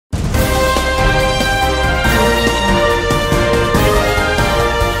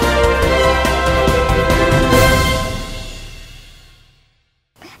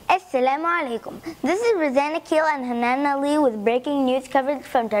Assalamu alaikum. This is Razana Keel and Hanan Ali with breaking news coverage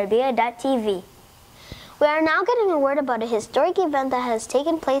from Tarbiyah.tv. We are now getting a word about a historic event that has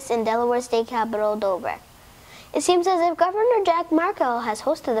taken place in Delaware state capital, Delaware. It seems as if Governor Jack Markell has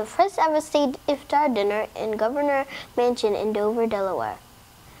hosted the first ever state Iftar dinner in Governor Mansion in Dover, Delaware.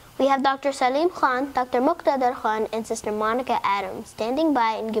 We have Dr. Salim Khan, Dr. Muqtadar Khan, and Sister Monica Adams standing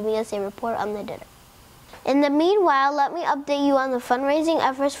by and giving us a report on the dinner. In the meanwhile, let me update you on the fundraising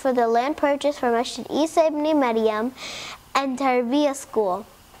efforts for the land purchase for Masjid Isa ibn Maryam and Tarbiyah School.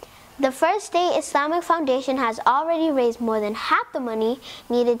 The First State Islamic Foundation has already raised more than half the money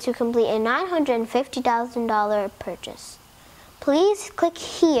needed to complete a $950,000 purchase. Please click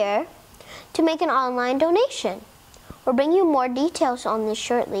here to make an online donation. We'll bring you more details on this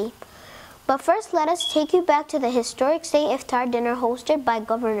shortly. But first, let us take you back to the historic state Iftar dinner hosted by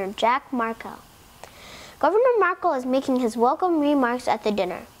Governor Jack Markell. Governor Markell is making his welcome remarks at the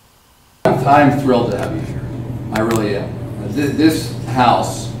dinner. I'm thrilled to have you here. I really am. This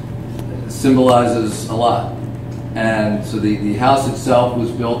house symbolizes a lot. And so the house itself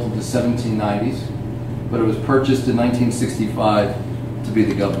was built in the 1790s, but it was purchased in 1965 to be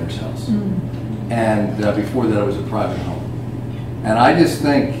the governor's house. And before that it was a private home. And I just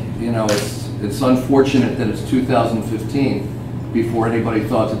think, you know, it's unfortunate that it's 2015 before anybody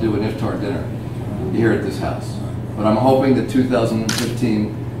thought to do an Iftar dinner here at this house. But I'm hoping that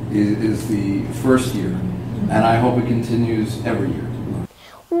 2015 is the first year, and I hope it continues every year.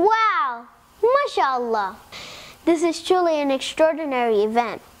 Wow! MashaAllah! This is truly an extraordinary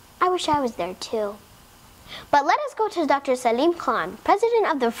event. I wish I was there too. But let us go to Dr. Salim Khan, president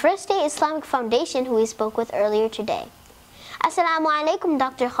of the First State Islamic Foundation, who we spoke with earlier today. Assalamu alaikum,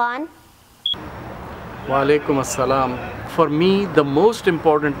 Dr. Khan. Wa alaikum assalam. For me, the most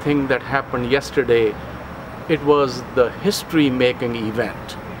important thing that happened yesterday, it was the history-making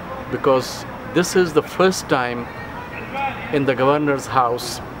event, because this is the first time in the governor's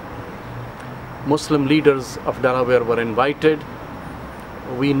house Muslim leaders of Delaware were invited.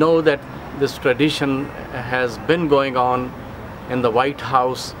 We know that this tradition has been going on in the White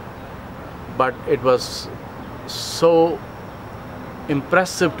House, but it was so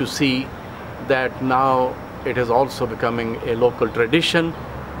impressive to see that now it is also becoming a local tradition.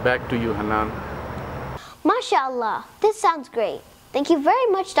 Back to you, Hanan. MashaAllah, this sounds great. Thank you very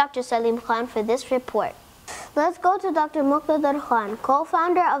much, Dr. Salim Khan, for this report. Let's go to Dr. Muqtadar Khan,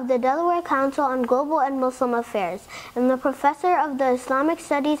 co-founder of the Delaware Council on Global and Muslim Affairs and the professor of the Islamic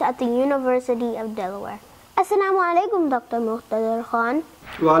Studies at the University of Delaware. Assalamu alaikum, Dr. Muqtadar Khan.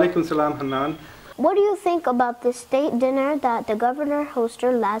 Wa alaikum salam, Hanan. What do you think about the state dinner that the governor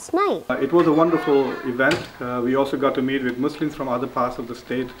hosted last night? It was a wonderful event. We also got to meet with Muslims from other parts of the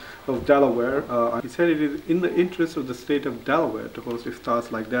state of Delaware. He said it is in the interest of the state of Delaware to host iftars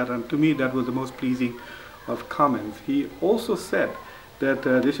like that, and to me that was the most pleasing of comments. He also said that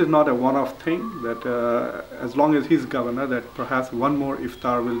this is not a one-off thing, that as long as he's governor, that perhaps one more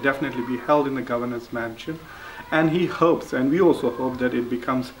iftar will definitely be held in the governor's mansion. And he hopes, and we also hope, that it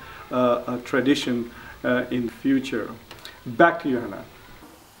becomes a tradition in future. Back to you, Hannah.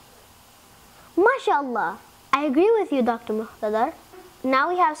 MashaAllah. I agree with you, Dr. Muqtadar. Now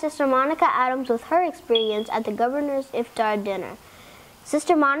we have Sister Monica Adams with her experience at the governor's iftar dinner.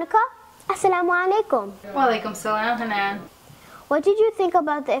 Sister Monica, Assalamu alaikum. Wa alaikum salam, Hanan. What did you think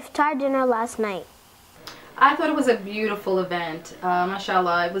about the iftar dinner last night? I thought it was a beautiful event.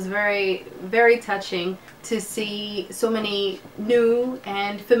 MashaAllah, it was very, very touching to see so many new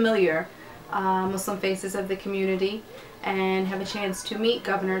and familiar Muslim faces of the community and have a chance to meet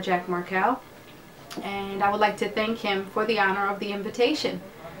Governor Jack Markell. And I would like to thank him for the honor of the invitation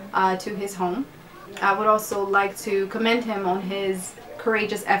to his home. I would also like to commend him on his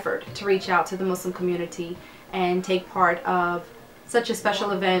courageous effort to reach out to the Muslim community and take part of such a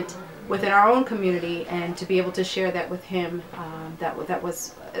special event within our own community, and to be able to share that with him, it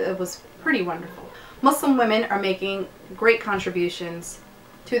was pretty wonderful. Muslim women are making great contributions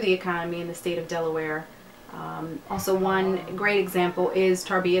to the economy in the state of Delaware. Also, one great example is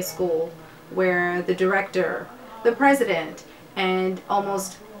Tarbiyah School, where the director, the president, and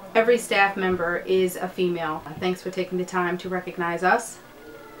almost every staff member is a female. Thanks for taking the time to recognize us,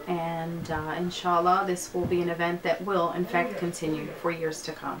 and inshallah this will be an event that will in fact continue for years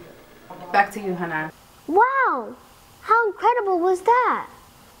to come. Back to you, Hanan. Wow! How incredible was that?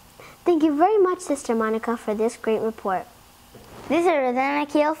 Thank you very much, Sister Monica, for this great report. This is Razana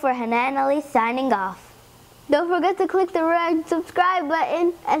Keel for Hanan Ali signing off. Don't forget to click the red subscribe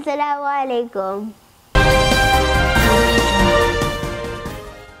button. Assalamu alaikum.